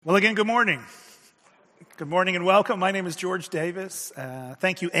Well, again, good morning. Good morning and welcome. My name is George Davis.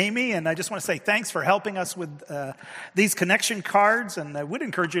 Thank you, Amy, and I just want to say thanks for helping us with these connection cards, and I would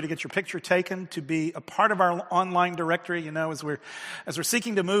encourage you to get your picture taken to be a part of our online directory, as we're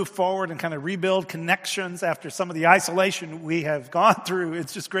seeking to move forward and kind of rebuild connections after some of the isolation we have gone through.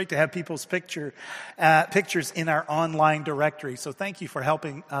 It's just great to have people's pictures in our online directory, so thank you for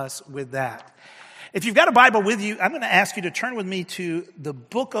helping us with that. If you've got a Bible with you, I'm going to ask you to turn with me to the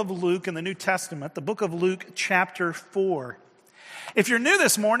book of Luke in the New Testament, the book of Luke chapter 4. If you're new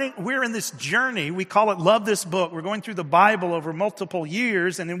this morning, we're in this journey. We call it Love This Book. We're going through the Bible over multiple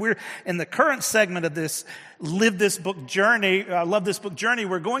years, and then we're in the current segment of this Love This Book journey.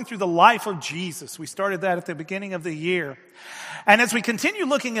 We're going through the life of Jesus. We started that at the beginning of the year. And as we continue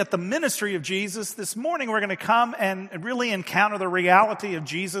looking at the ministry of Jesus, this morning we're going to come and really encounter the reality of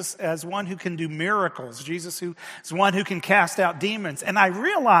Jesus as one who can do miracles. Jesus who is one who can cast out demons. And I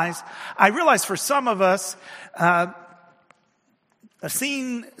realize for some of us,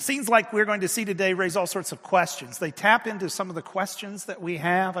 scenes like we're going to see today raise all sorts of questions. They tap into some of the questions that we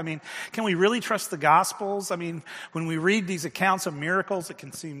have. Can we really trust the Gospels? When we read these accounts of miracles, it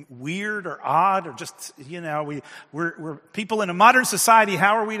can seem weird or odd or just, we're people in a modern society.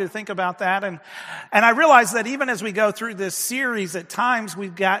 How are we to think about that? And I realize that even as we go through this series, at times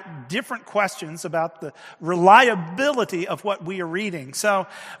we've got different questions about the reliability of what we are reading. So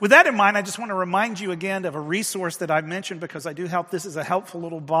with that in mind, I just want to remind you again of a resource that I've mentioned because I do help. This is a helpful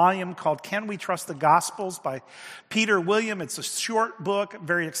little volume called Can We Trust the Gospels by Peter William. It's a short book,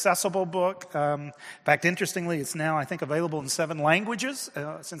 very accessible book. In fact, interestingly, it's now, I think, available in 7 languages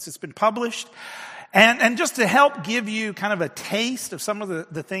since it's been published. And just to help give you kind of a taste of some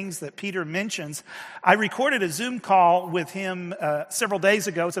of the things that Peter mentions, I recorded a Zoom call with him several days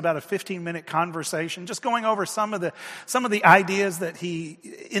ago. It's about a 15-minute conversation, just going over some of the ideas that he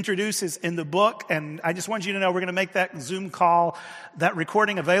introduces in the book. And I just want you to know we're going to make that Zoom call, that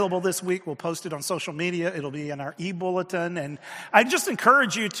recording available this week. We'll post it on social media. It'll be in our e-bulletin. And I just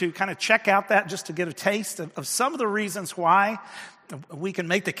encourage you to kind of check out that just to get a taste of some of the reasons why we can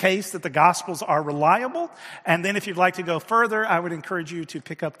make the case that the Gospels are reliable. And then if you'd like to go further, I would encourage you to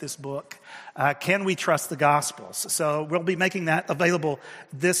pick up this book, Can We Trust the Gospels? So we'll be making that available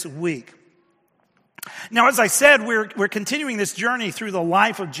this week. Now, as I said, we're continuing this journey through the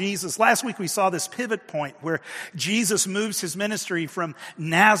life of Jesus. Last week we saw this pivot point where Jesus moves his ministry from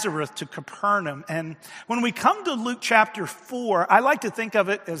Nazareth to Capernaum. And when we come to Luke chapter 4, I like to think of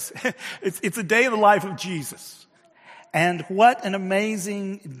it as it's a day in the life of Jesus. And what an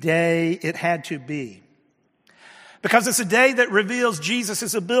amazing day it had to be. Because it's a day that reveals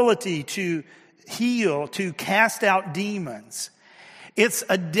Jesus' ability to heal, to cast out demons. It's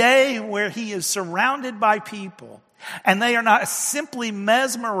a day where he is surrounded by people, and they are not simply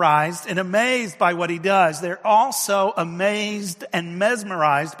mesmerized and amazed by what he does. They're also amazed and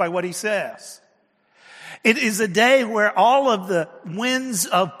mesmerized by what he says. It is a day where all of the winds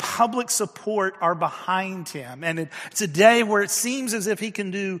of public support are behind him. And it's a day where it seems as if he can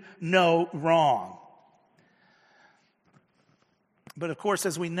do no wrong. But of course,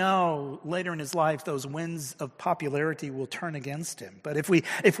 as we know, later in his life, those winds of popularity will turn against him. But if we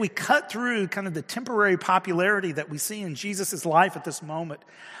cut through kind of the temporary popularity that we see in Jesus' life at this moment,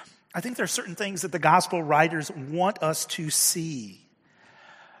 I think there are certain things that the gospel writers want us to see.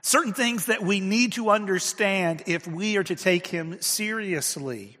 Certain things that we need to understand if we are to take him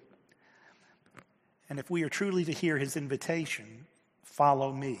seriously. And if we are truly to hear his invitation,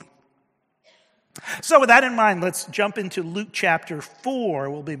 follow me. So with that in mind, let's jump into Luke chapter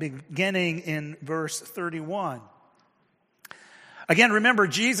 4. We'll be beginning in verse 31. Again, remember,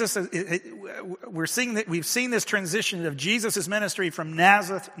 Jesus, we've seen this transition of Jesus' ministry from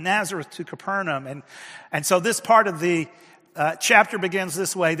Nazareth to Capernaum. And so this part of the chapter begins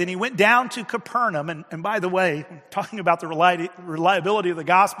this way. Then he went down to Capernaum. And by the way, talking about the reliability of the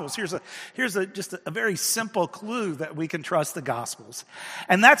Gospels, here's just a very simple clue that we can trust the Gospels.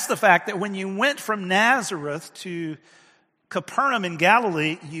 And that's the fact that when you went from Nazareth to Capernaum in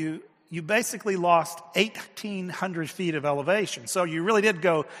Galilee, you basically lost 1,800 feet of elevation. So you really did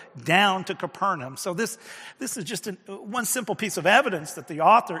go down to Capernaum. So this is just one simple piece of evidence that the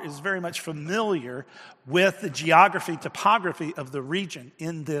author is very much familiar with the geography, topography of the region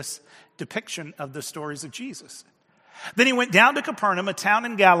in this depiction of the stories of Jesus. Then he went down to Capernaum, a town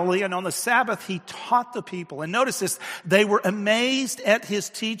in Galilee, and on the Sabbath he taught the people. And notice this, they were amazed at his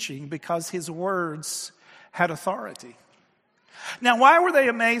teaching because his words had authority. Now, why were they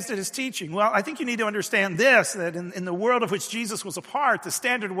amazed at his teaching? Well, I think you need to understand this, that in the world of which Jesus was a part, the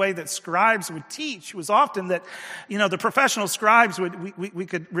standard way that scribes would teach was often that, the professional scribes we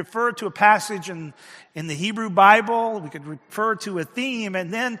could refer to a passage in the Hebrew Bible, we could refer to a theme,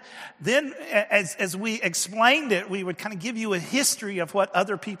 and then as we explained it, we would kind of give you a history of what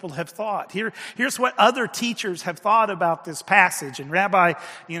other people have thought. Here's what other teachers have thought about this passage. And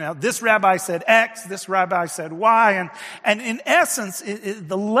this rabbi said X, this rabbi said Y, and in essence,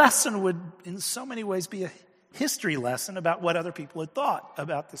 the lesson would, in so many ways, be a history lesson about what other people had thought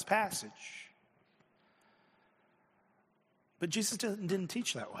about this passage. But Jesus didn't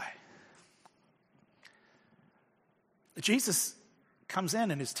teach that way. Jesus comes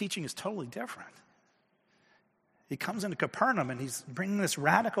in and his teaching is totally different. He comes into Capernaum and he's bringing this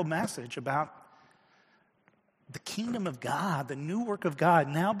radical message about the kingdom of God, the new work of God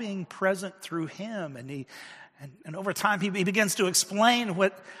now being present through him. And over time, he begins to explain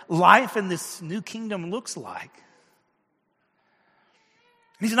what life in this new kingdom looks like.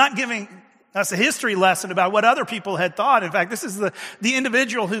 He's not giving us a history lesson about what other people had thought. In fact, this is the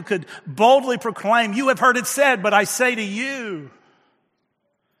individual who could boldly proclaim, "You have heard it said, but I say to you."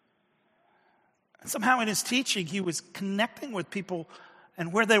 And somehow in his teaching, he was connecting with people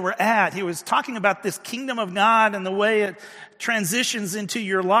and where they were at. He was talking about this kingdom of God and the way it transitions into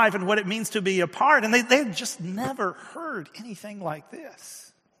your life and what it means to be a part. And they just never heard anything like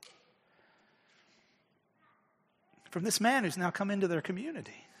this from this man who's now come into their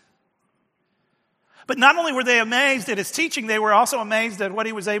community. But not only were they amazed at his teaching, they were also amazed at what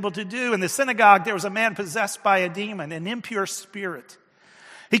he was able to do. In the synagogue, there was a man possessed by a demon, an impure spirit.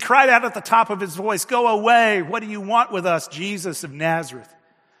 He cried out at the top of his voice, "Go away. What do you want with us, Jesus of Nazareth?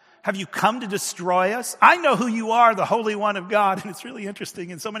 Have you come to destroy us? I know who you are, the Holy One of God." And it's really interesting.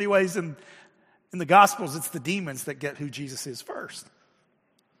 In so many ways in the Gospels, it's the demons that get who Jesus is first.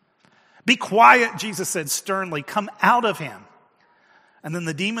 "Be quiet," Jesus said sternly. "Come out of him." And then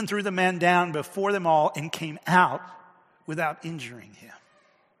the demon threw the man down before them all and came out without injuring him.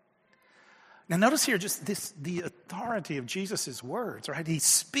 Now notice here just the authority of Jesus' words, right? He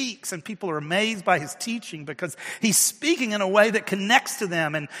speaks and people are amazed by his teaching because he's speaking in a way that connects to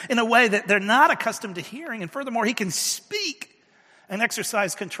them and in a way that they're not accustomed to hearing. And furthermore, he can speak and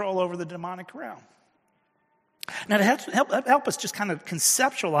exercise control over the demonic realm. Now to help us just kind of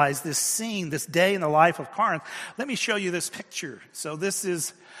conceptualize this scene, this day in the life of Corinth, let me show you this picture. So this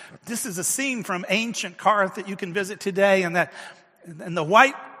is a scene from ancient Corinth that you can visit today, and the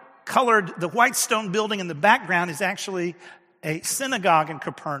white stone building in the background is actually a synagogue in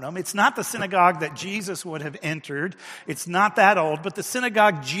Capernaum. It's not the synagogue that Jesus would have entered. It's not that old, but the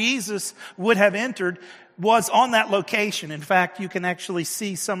synagogue Jesus would have entered was on that location. In fact, you can actually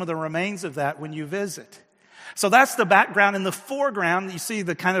see some of the remains of that when you visit. So that's the background. In the foreground, you see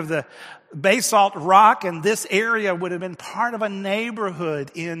the kind of the basalt rock, and this area would have been part of a neighborhood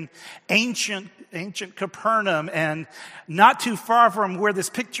in ancient Capernaum. And not too far from where this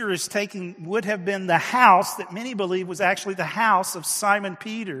picture is taken would have been the house that many believe was actually the house of Simon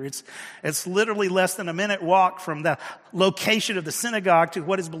Peter. It's literally less than a minute walk from the location of the synagogue to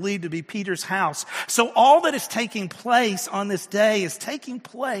what is believed to be Peter's house. So all that is taking place on this day is taking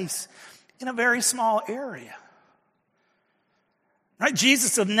place in a very small area. Right?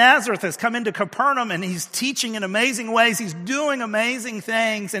 Jesus of Nazareth has come into Capernaum and he's teaching in amazing ways. He's doing amazing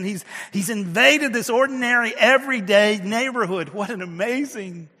things and he's invaded this ordinary, everyday neighborhood. What an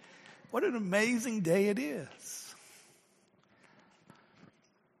amazing day it is.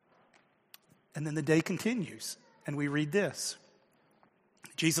 And then the day continues and we read this.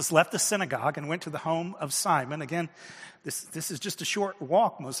 Jesus left the synagogue and went to the home of Simon. Again, this is just a short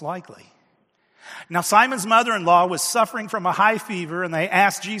walk, most likely. Now, Simon's mother-in-law was suffering from a high fever, and they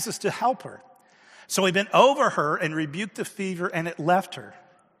asked Jesus to help her. So he bent over her and rebuked the fever, and it left her.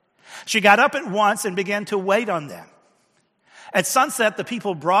 She got up at once and began to wait on them. At sunset, the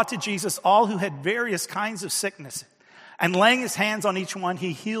people brought to Jesus all who had various kinds of sickness, and laying his hands on each one,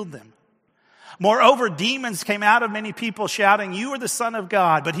 he healed them. Moreover, demons came out of many people shouting, "You are the Son of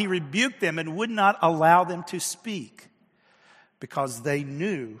God." But he rebuked them and would not allow them to speak because they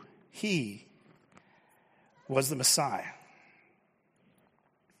knew he was the Messiah.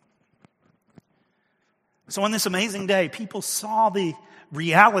 So on this amazing day, people saw the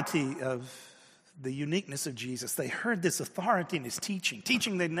reality of the uniqueness of Jesus. They heard this authority in his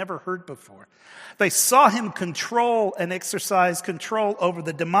teaching they'd never heard before. They saw him control and exercise control over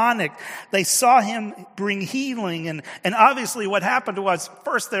the demonic. They saw him bring healing. And obviously what happened was,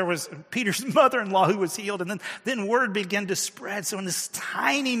 first there was Peter's mother-in-law who was healed, and then word began to spread. So in this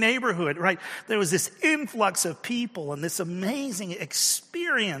tiny neighborhood, right, there was this influx of people and this amazing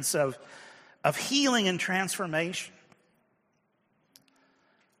experience of healing and transformation.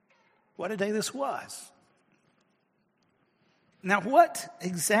 What a day this was. Now, what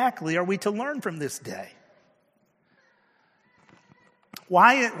exactly are we to learn from this day?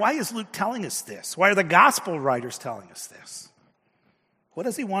 Why is Luke telling us this? Why are the gospel writers telling us this? What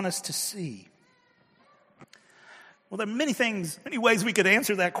does he want us to see? Well, there are many ways we could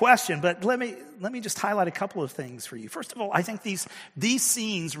answer that question, but let me just highlight a couple of things for you. First of all, I think these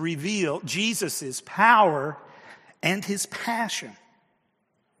scenes reveal Jesus' power and his passion.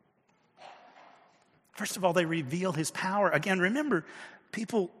 First of all, they reveal his power. Again, remember,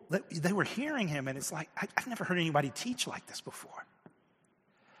 people, they were hearing him, and it's like, I've never heard anybody teach like this before.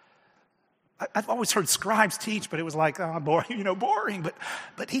 I've always heard scribes teach, but it was like, boring.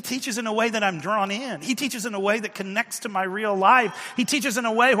 But he teaches in a way that I'm drawn in. He teaches in a way that connects to my real life. He teaches in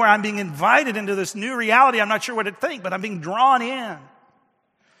a way where I'm being invited into this new reality. I'm not sure what to think, but I'm being drawn in.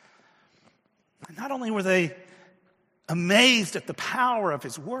 And not only were they amazed at the power of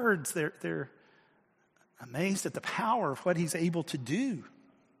his words, they're amazed at the power of what he's able to do.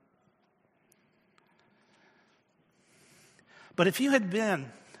 But if you had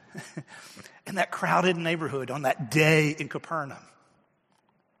been in that crowded neighborhood on that day in Capernaum,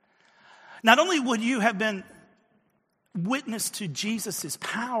 not only would you have been witness to Jesus'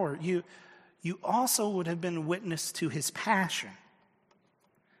 power, you also would have been witness to his passion.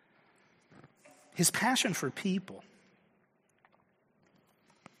 His passion for people.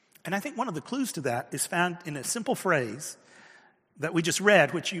 And I think one of the clues to that is found in a simple phrase that we just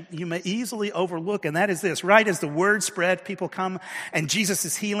read, which you may easily overlook, and that is this. Right as the word spread, people come, and Jesus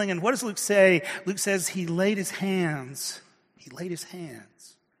is healing. And what does Luke say? Luke says he laid his hands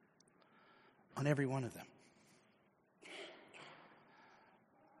on every one of them.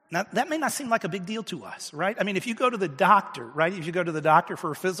 Now, that may not seem like a big deal to us, right? I mean, if you go to the doctor, right? If you go to the doctor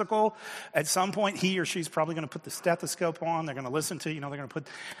for a physical, at some point he or she's probably going to put the stethoscope on. They're going to listen to, they're going to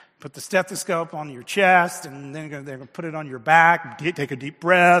put the stethoscope on your chest, and then they're going to put it on your back, take a deep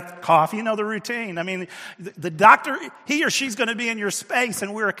breath, cough. You know the routine. I mean, the doctor, he or she's going to be in your space,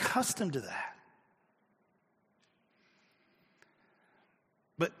 and we're accustomed to that.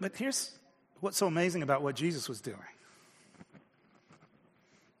 But here's what's so amazing about what Jesus was doing.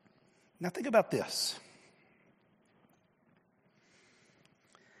 Now think about this.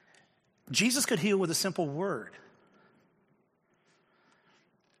 Jesus could heal with a simple word.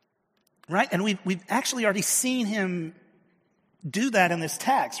 Right? And we've actually already seen him do that in this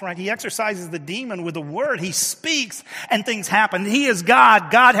text, right? He exorcises the demon with a word. He speaks and things happen. He is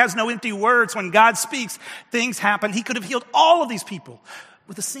God. God has no empty words. When God speaks, things happen. He could have healed all of these people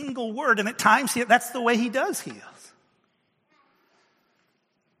with a single word. And at times, that's the way he does heal.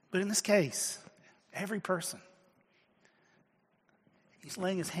 But in this case, every person, he's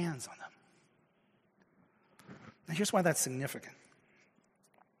laying his hands on them. Now here's why that's significant.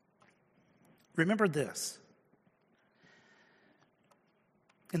 Remember this.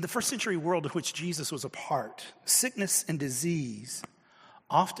 In the first century world of which Jesus was a part, sickness and disease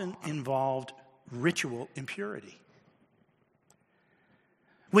often involved ritual impurity.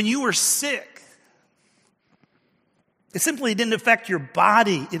 When you were sick, it simply didn't affect your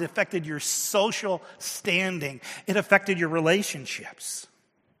body. It affected your social standing. It affected your relationships.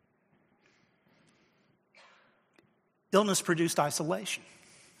 Illness produced isolation.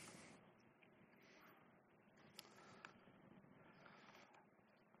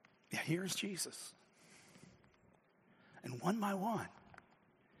 Yeah, here's Jesus. And one by one,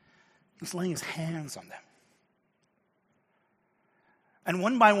 he's laying his hands on them. And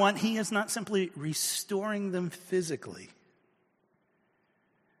one by one, he is not simply restoring them physically.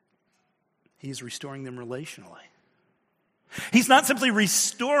 He is restoring them relationally. He's not simply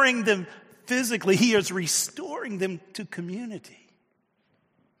restoring them physically. He is restoring them to community.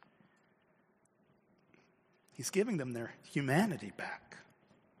 He's giving them their humanity back.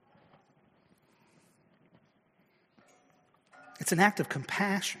 It's an act of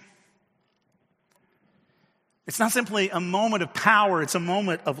compassion. It's not simply a moment of power, it's a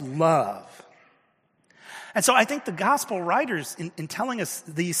moment of love. And so I think the gospel writers, in telling us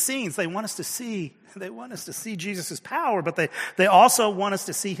these scenes, they want us to see Jesus' power, but they also want us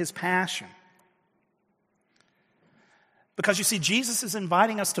to see his passion. Because you see, Jesus is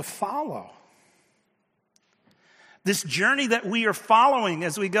inviting us to follow. This journey that we are following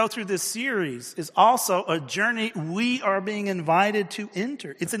as we go through this series is also a journey we are being invited to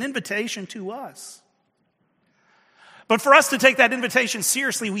enter. It's an invitation to us. But for us to take that invitation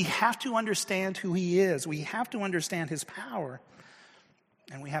seriously, we have to understand who he is. We have to understand his power.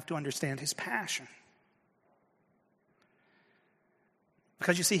 And we have to understand his passion.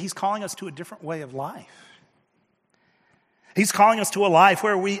 Because you see, he's calling us to a different way of life. He's calling us to a life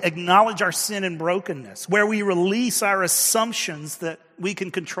where we acknowledge our sin and brokenness, where we release our assumptions that we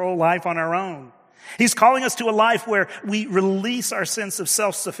can control life on our own. He's calling us to a life where we release our sense of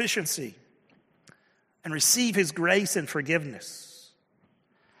self-sufficiency and receive his grace and forgiveness.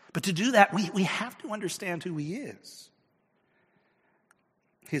 But to do that, we have to understand who he is.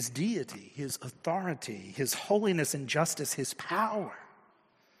 His deity, his authority, his holiness and justice, his power.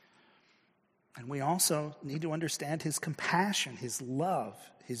 And we also need to understand his compassion, his love,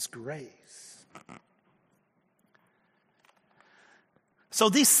 his grace. So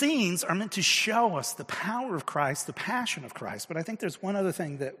these scenes are meant to show us the power of Christ, the passion of Christ. But I think there's one other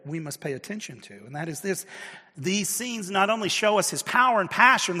thing that we must pay attention to, and that is this. These scenes not only show us his power and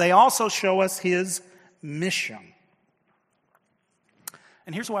passion, they also show us his mission.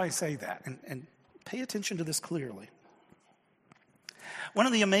 And here's why I say that, and pay attention to this clearly. One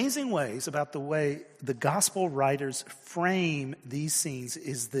of the amazing ways about the way the gospel writers frame these scenes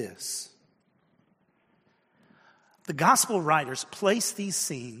is this. The gospel writers place these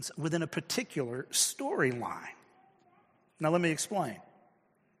scenes within a particular storyline. Now let me explain.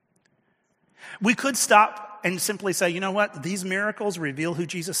 We could stop and simply say, you know what? These miracles reveal who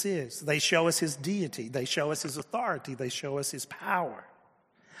Jesus is. They show us his deity. They show us his authority. They show us his power.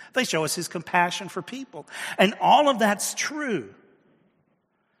 They show us his compassion for people. And all of that's true.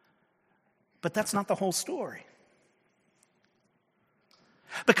 But that's not the whole story.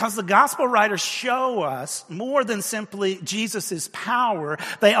 Because the gospel writers show us more than simply Jesus' power.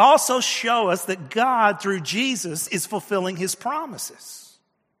 They also show us that God, through Jesus, is fulfilling his promises.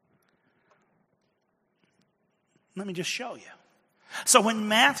 Let me just show you. So when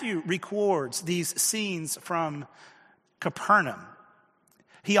Matthew records these scenes from Capernaum,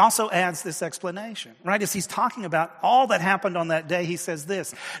 he also adds this explanation, right? As he's talking about all that happened on that day, he says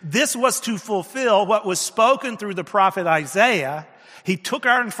this. This was to fulfill what was spoken through the prophet Isaiah. He took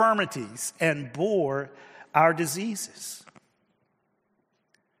our infirmities and bore our diseases.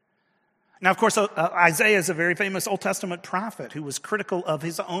 Now, of course, Isaiah is a very famous Old Testament prophet who was critical of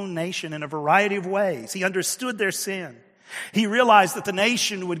his own nation in a variety of ways. He understood their sin. He realized that the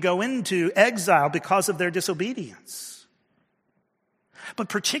nation would go into exile because of their disobedience. But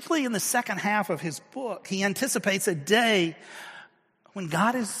particularly in the second half of his book, he anticipates a day when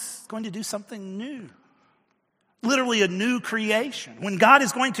God is going to do something new. Literally a new creation. When God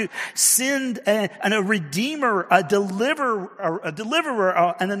is going to send a redeemer, a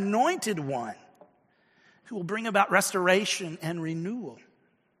deliverer, an anointed one who will bring about restoration and renewal.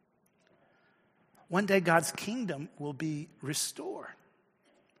 One day God's kingdom will be restored.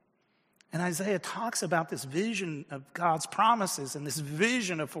 And Isaiah talks about this vision of God's promises and this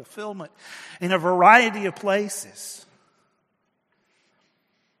vision of fulfillment in a variety of places.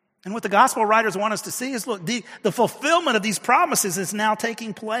 And what the gospel writers want us to see is, look, the fulfillment of these promises is now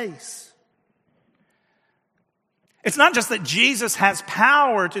taking place. It's not just that Jesus has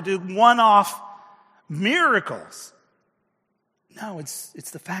power to do one-off miracles. No,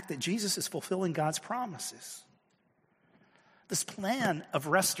 it's the fact that Jesus is fulfilling God's promises. This plan of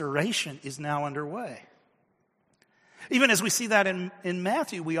restoration is now underway. Even as we see that in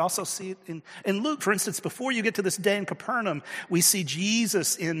Matthew, we also see it in Luke. For instance, before you get to this day in Capernaum, we see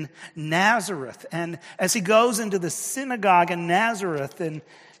Jesus in Nazareth. And as he goes into the synagogue in Nazareth and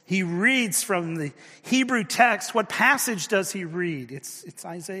he reads from the Hebrew text, what passage does he read? It's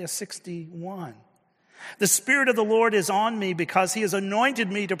Isaiah 61. The Spirit of the Lord is on me because he has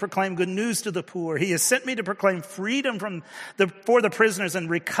anointed me to proclaim good news to the poor. He has sent me to proclaim freedom for the prisoners and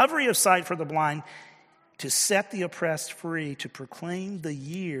recovery of sight for the blind, to set the oppressed free, to proclaim the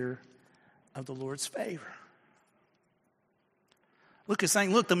year of the Lord's favor. Luke is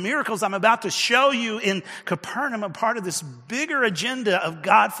saying, look, the miracles I'm about to show you in Capernaum are part of this bigger agenda of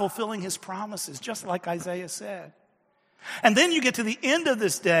God fulfilling his promises, just like Isaiah said. And then you get to the end of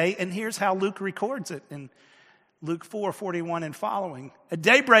this day, and here's how Luke records it in Luke 4:41 and following. At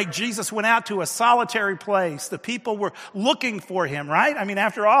daybreak, Jesus went out to a solitary place. The people were looking for him, right? I mean,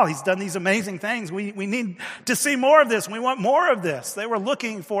 after all, he's done these amazing things. We need to see more of this. We want more of this. They were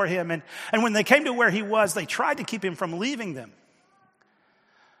looking for him. And when they came to where he was, they tried to keep him from leaving them.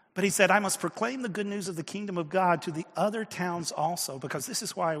 But he said, I must proclaim the good news of the kingdom of God to the other towns also, because this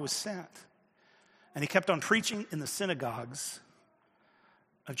is why I was sent. And he kept on preaching in the synagogues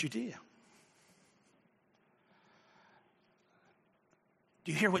of Judea.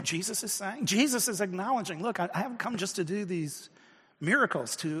 Do you hear what Jesus is saying? Jesus is acknowledging, look, I haven't come just to do these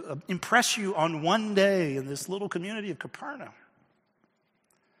miracles, to impress you on one day in this little community of Capernaum.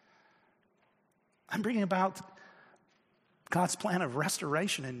 I'm bringing about God's plan of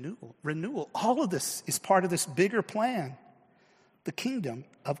restoration and renewal. All of this is part of this bigger plan, the kingdom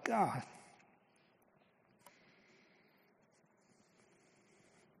of God.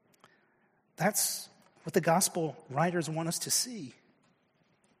 That's what the gospel writers want us to see.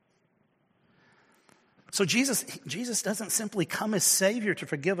 So Jesus doesn't simply come as Savior to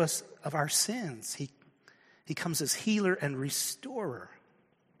forgive us of our sins. He comes as healer and restorer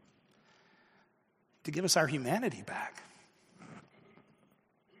to give us our humanity back.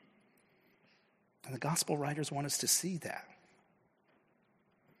 And the gospel writers want us to see that.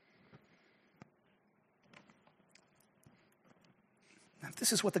 Now, if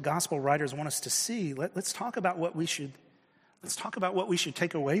this is what the gospel writers want us to see, let's talk about what we should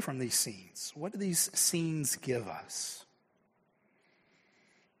take away from these scenes. What do these scenes give us?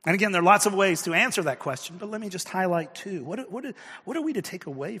 And again, there are lots of ways to answer that question, but let me just highlight two. What are we to take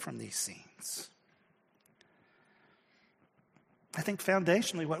away from these scenes? I think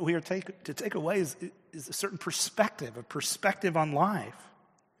foundationally what we are to take away is a certain perspective on life.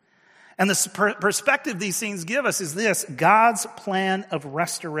 And the perspective these scenes give us is this: God's plan of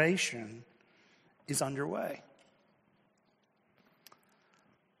restoration is underway.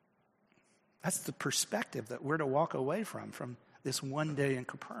 That's the perspective that we're to walk away from this one day in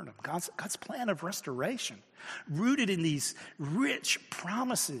Capernaum. God's plan of restoration, rooted in these rich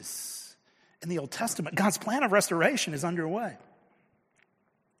promises in the Old Testament. God's plan of restoration is underway.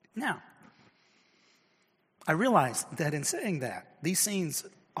 Now, I realize that in saying that, these scenes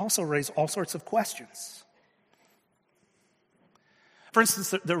also raise all sorts of questions. For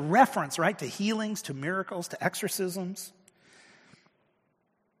instance, the reference, right, to healings, to miracles, to exorcisms.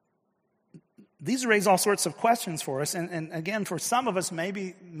 These raise all sorts of questions for us. And again, for some of us,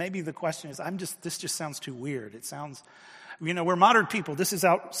 maybe the question is, this just sounds too weird. It sounds, we're modern people. This is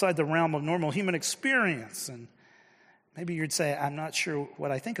outside the realm of normal human experience. And maybe you'd say, I'm not sure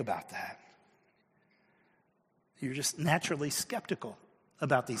what I think about that. You're just naturally skeptical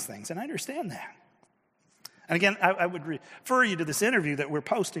about these things. And I understand that. And again, I would refer you to this interview that we're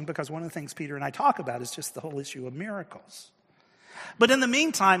posting, because one of the things Peter and I talk about is just the whole issue of miracles. But in the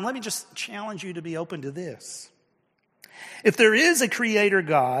meantime, let me just challenge you to be open to this. If there is a creator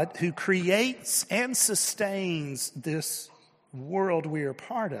God who creates and sustains this world we are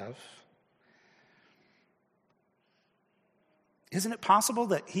part of, isn't it possible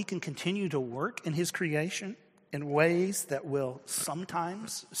that he can continue to work in his creation in ways that will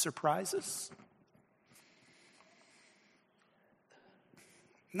sometimes surprise us?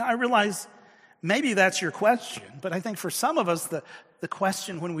 Now, I realize maybe that's your question, but I think for some of us, the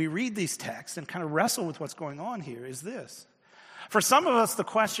question when we read these texts and kind of wrestle with what's going on here is this. For some of us, the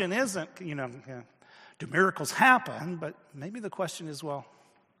question isn't, do miracles happen? But maybe the question is, well,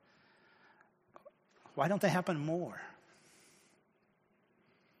 why don't they happen more?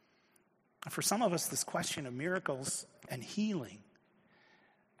 For some of us, this question of miracles and healing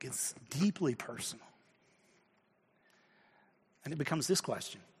gets deeply personal. And it becomes this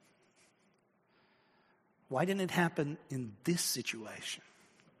question: why didn't it happen in this situation?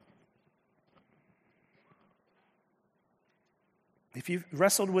 If you've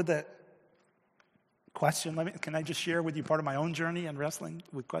wrestled with that question, can I just share with you part of my own journey in wrestling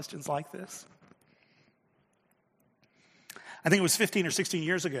with questions like this? I think it was 15 or 16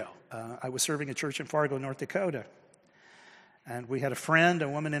 years ago. I was serving a church in Fargo, North Dakota. And we had a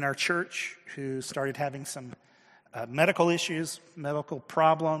woman in our church, who started having some medical issues, medical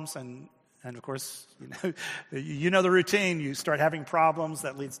problems. And of course, you know the routine. You start having problems,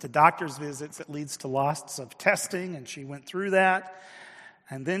 that leads to doctor's visits, it leads to lots of testing. And she went through that.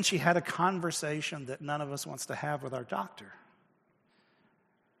 And then she had a conversation that none of us wants to have with our doctor,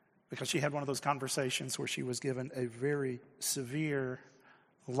 because she had one of those conversations where she was given a very severe,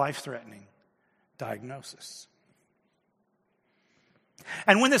 life-threatening diagnosis.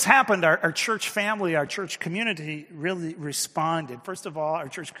 And when this happened, our church family, our church community really responded. First of all, our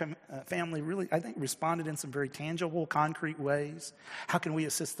church family really, I think, responded in some very tangible, concrete ways. How can we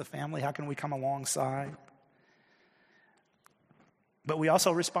assist the family? How can we come alongside? But we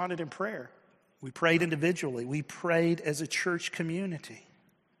also responded in prayer. We prayed individually. We prayed as a church community.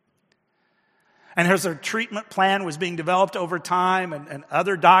 And as our treatment plan was being developed over time, and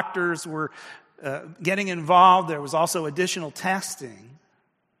other doctors were getting involved, there was also additional testing.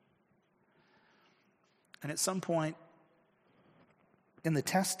 And at some point in the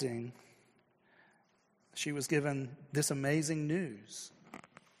testing, she was given this amazing news.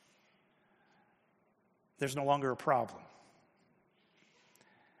 There's no longer a problem.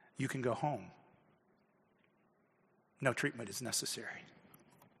 You can go home. No treatment is necessary.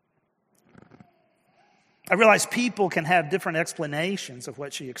 I realize people can have different explanations of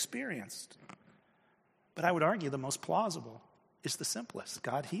what she experienced. But I would argue the most plausible is the simplest.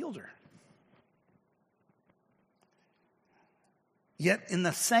 God healed her. Yet in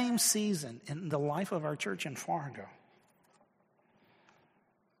the same season, in the life of our church in Fargo,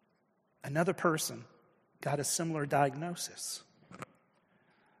 another person got a similar diagnosis.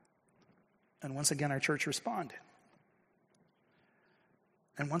 And once again, our church responded.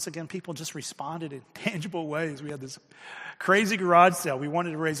 And once again, people just responded in tangible ways. We had this crazy garage sale. We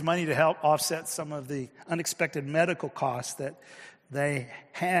wanted to raise money to help offset some of the unexpected medical costs that they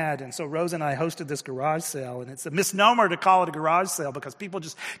had. And so Rose and I hosted this garage sale. And it's a misnomer to call it a garage sale because people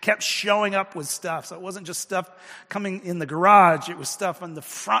just kept showing up with stuff. So it wasn't just stuff coming in the garage. It was stuff in the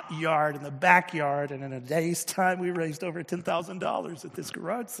front yard and the backyard. And in a day's time, we raised over $10,000 at this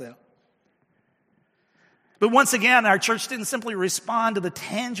garage sale. But once again, our church didn't simply respond to the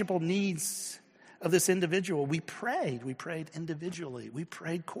tangible needs of this individual. We prayed. We prayed individually. We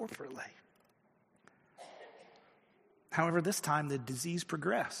prayed corporately. However, this time the disease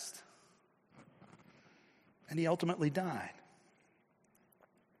progressed. And he ultimately died.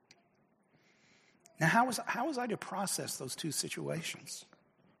 Now, how was I to process those two situations?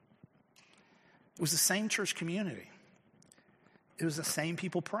 It was the same church community. It was the same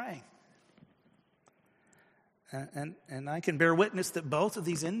people praying. And I can bear witness that both of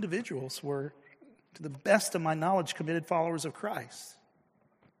these individuals were, to the best of my knowledge, committed followers of Christ.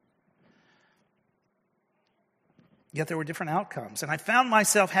 Yet there were different outcomes. And I found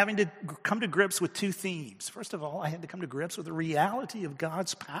myself having to come to grips with two themes. First of all, I had to come to grips with the reality of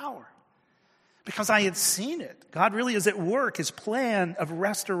God's power. Because I had seen it. God really is at work. His plan of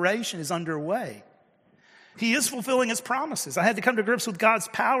restoration is underway. He is fulfilling his promises. I had to come to grips with God's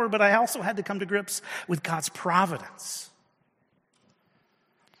power, but I also had to come to grips with God's providence.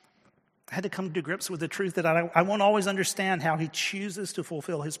 I had to come to grips with the truth that I won't always understand how he chooses to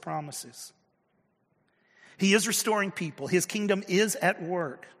fulfill his promises. He is restoring people. His kingdom is at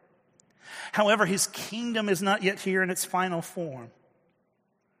work. However, his kingdom is not yet here in its final form.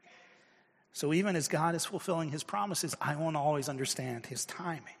 So even as God is fulfilling his promises, I won't always understand his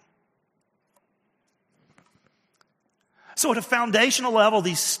timing. So at a foundational level,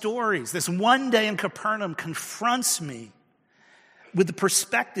 these stories, this one day in Capernaum confronts me with the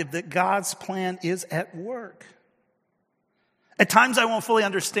perspective that God's plan is at work. At times I won't fully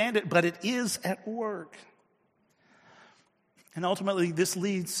understand it, but it is at work. And ultimately, this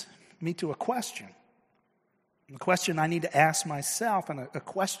leads me to a question. A question I need to ask myself, and a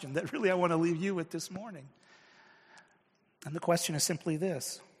question that really I want to leave you with this morning. And the question is simply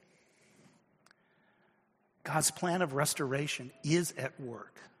this. God's plan of restoration is at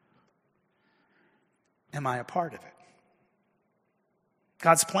work. Am I a part of it?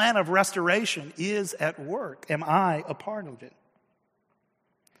 God's plan of restoration is at work. Am I a part of it?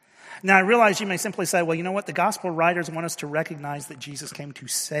 Now, I realize you may simply say, well, you know what? The gospel writers want us to recognize that Jesus came to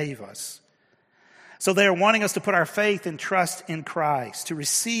save us. So they are wanting us to put our faith and trust in Christ, to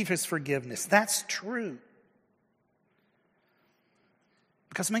receive his forgiveness. That's true.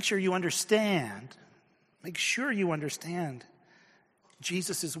 Because make sure you understand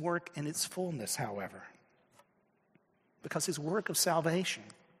Jesus' work in its fullness, however. Because his work of salvation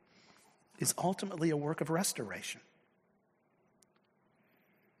is ultimately a work of restoration.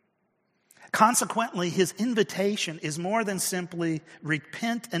 Consequently, his invitation is more than simply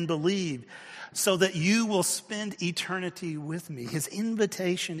repent and believe so that you will spend eternity with me. His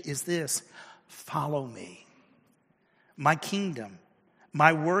invitation is this: follow me. My kingdom,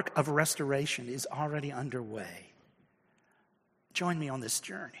 my work of restoration is already underway. Join me on this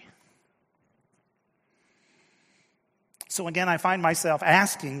journey. So again, I find myself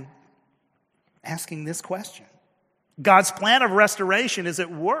asking this question. God's plan of restoration is at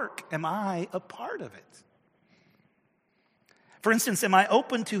work. Am I a part of it? For instance, am I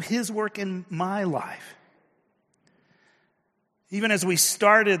open to his work in my life? Even as we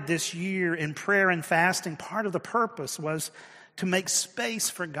started this year in prayer and fasting, part of the purpose was to make space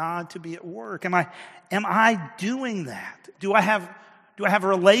for God to be at work. Am I doing that? Do I have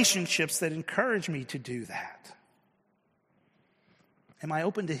relationships that encourage me to do that? Am I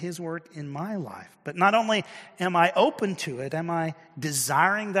open to his work in my life? But not only am I open to it, am I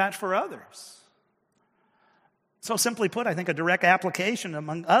desiring that for others? So simply put, I think a direct application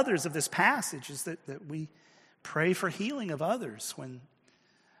among others of this passage is that we pray for healing of others when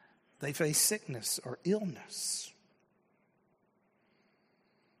they face sickness or illness.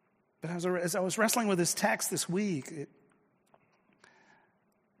 But as I was wrestling with this text this week,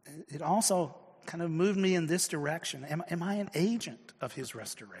 it also kind of moved me in this direction. Am I an agent of his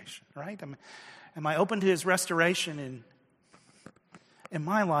restoration, right? Am I open to his restoration in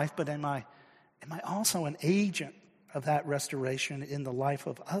my life, but am I also an agent of that restoration in the life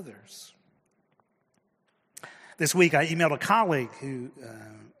of others? This week I emailed a colleague who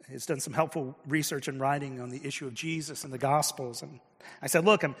has done some helpful research and writing on the issue of Jesus and the Gospels. And I said,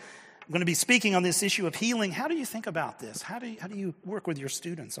 look, I'm going to be speaking on this issue of healing. How do you think about this? How do you work with your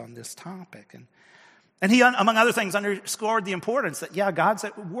students on this topic? And he, among other things, underscored the importance that, God's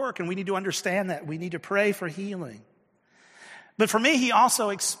at work, and we need to understand that. We need to pray for healing. But for me, he also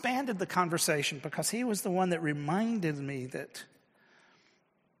expanded the conversation because he was the one that reminded me that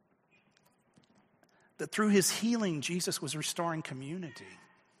through his healing, Jesus was restoring community.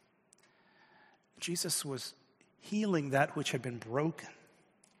 Jesus was healing that which had been broken.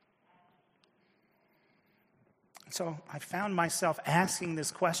 So I found myself asking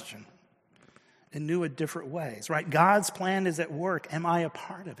this question in new and different ways, right? God's plan is at work. Am I a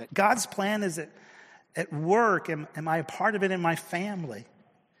part of it? God's plan is at work. Am I a part of it in my family?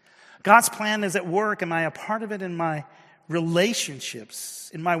 God's plan is at work. Am I a part of it in my relationships,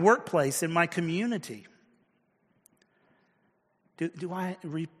 in my workplace, in my community? Do I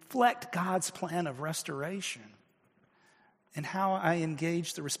reflect God's plan of restoration in how I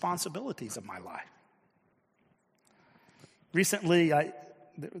engage the responsibilities of my life? Recently,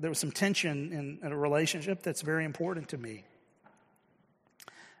 there was some tension in a relationship that's very important to me.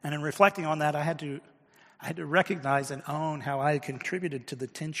 And in reflecting on that, I had to recognize and own how I had contributed to the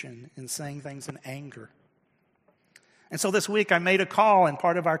tension in saying things in anger. And so this week I made a call, and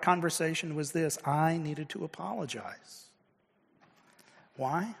part of our conversation was this: I needed to apologize.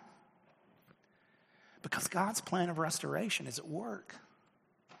 Why? Because God's plan of restoration is at work.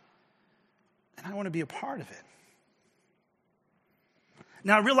 And I want to be a part of it.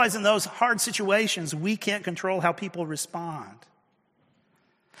 Now, I realize in those hard situations, we can't control how people respond.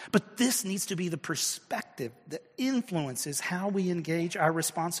 But this needs to be the perspective that influences how we engage our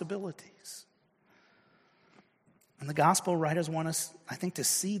responsibilities. And the gospel writers want us, I think, to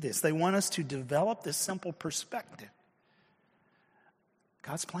see this. They want us to develop this simple perspective.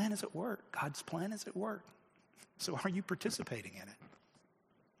 God's plan is at work. God's plan is at work. So are you participating in it?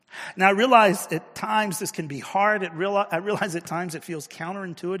 Now, I realize at times this can be hard. I realize at times it feels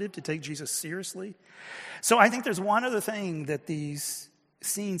counterintuitive to take Jesus seriously. So I think there's one other thing that these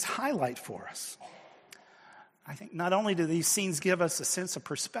scenes highlight for us. I think not only do these scenes give us a sense of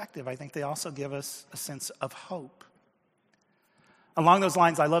perspective, I think they also give us a sense of hope. Along those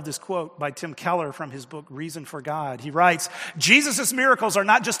lines, I love this quote by Tim Keller from his book, Reason for God. He writes, Jesus' miracles are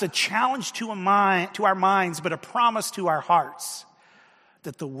not just a challenge to our minds, but a promise to our hearts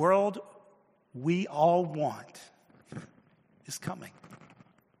that the world we all want is coming.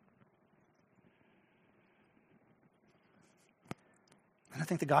 And I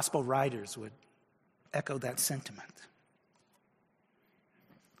think the gospel writers would echo that sentiment.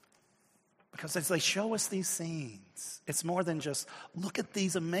 Because as they show us these scenes, it's more than just, look at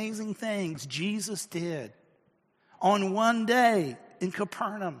these amazing things Jesus did on one day in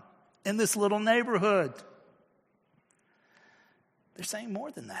Capernaum, in this little neighborhood. They're saying more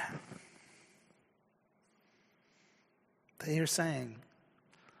than that. They are saying,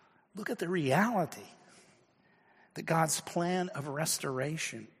 look at the reality that God's plan of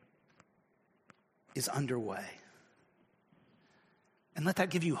restoration is underway. And let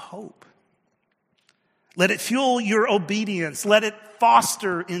that give you hope. Let it fuel your obedience. Let it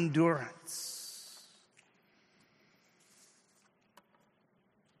foster endurance.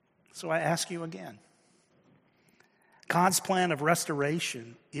 So I ask you again. God's plan of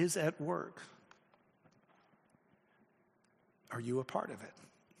restoration is at work. Are you a part of it?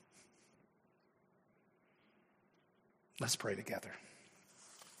 Let's pray together.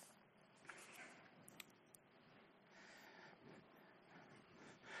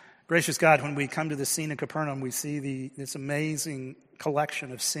 Gracious God, when we come to the scene in Capernaum, we see this amazing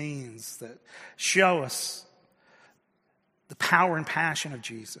collection of scenes that show us the power and passion of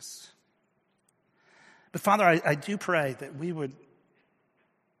Jesus. But Father, I do pray that we would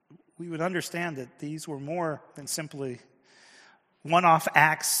understand that these were more than simply one-off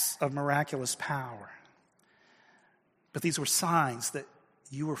acts of miraculous power. But these were signs that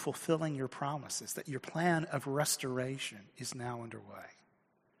you were fulfilling your promises, that your plan of restoration is now underway.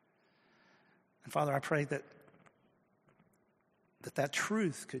 And Father, I pray that that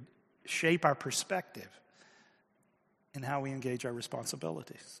truth could shape our perspective in how we engage our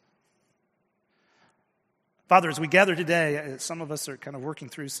responsibilities. Father, as we gather today, some of us are kind of working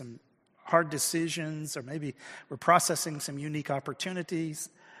through some hard decisions, or maybe we're processing some unique opportunities,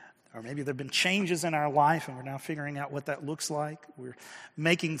 or maybe there have been changes in our life and we're now figuring out what that looks like. We're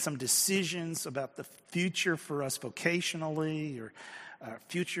making some decisions about the future for us vocationally, or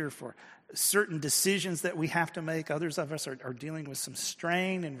future for certain decisions that we have to make. Others of us are dealing with some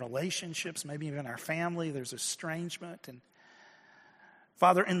strain in relationships, maybe even our family. There's estrangement. And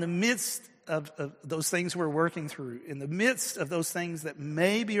Father, in the midst of those things we're working through, in the midst of those things that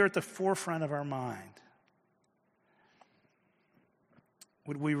maybe are at the forefront of our mind,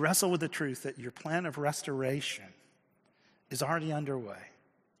 would we wrestle with the truth that your plan of restoration is already underway?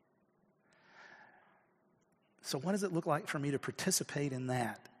 So what does it look like for me to participate in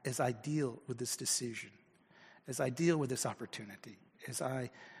that as I deal with this decision, as I deal with this opportunity, as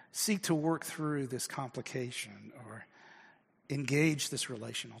I seek to work through this complication or engage this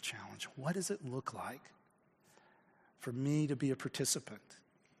relational challenge? What does it look like for me to be a participant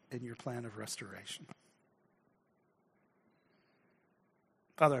in your plan of restoration?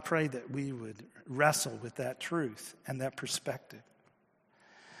 Father, I pray that we would wrestle with that truth and that perspective,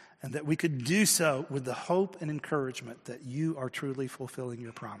 and that we could do so with the hope and encouragement that you are truly fulfilling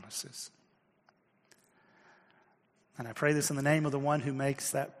your promises. And I pray this in the name of the one who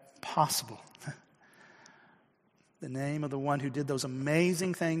makes that possible. The name of the one who did those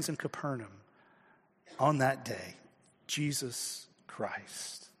amazing things in Capernaum on that day, Jesus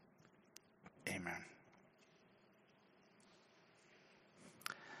Christ. Amen.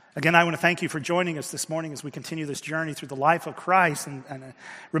 Again, I want to thank you for joining us this morning as we continue this journey through the life of Christ. And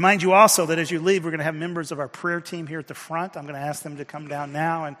remind you also that as you leave, we're going to have members of our prayer team here at the front. I'm going to ask them to come down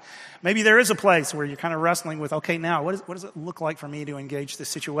now. And maybe there is a place where you're kind of wrestling with, okay, now, what does it look like for me to engage this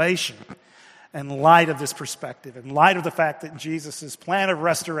situation in light of this perspective, in light of the fact that Jesus' plan of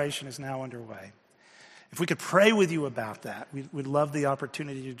restoration is now underway? If we could pray with you about that, we'd love the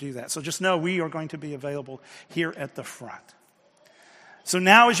opportunity to do that. So just know we are going to be available here at the front. So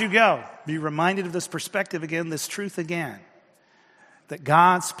now as you go, be reminded of this perspective again, this truth again, that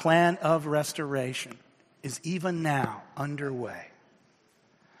God's plan of restoration is even now underway.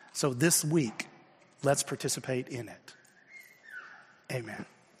 So this week, let's participate in it. Amen.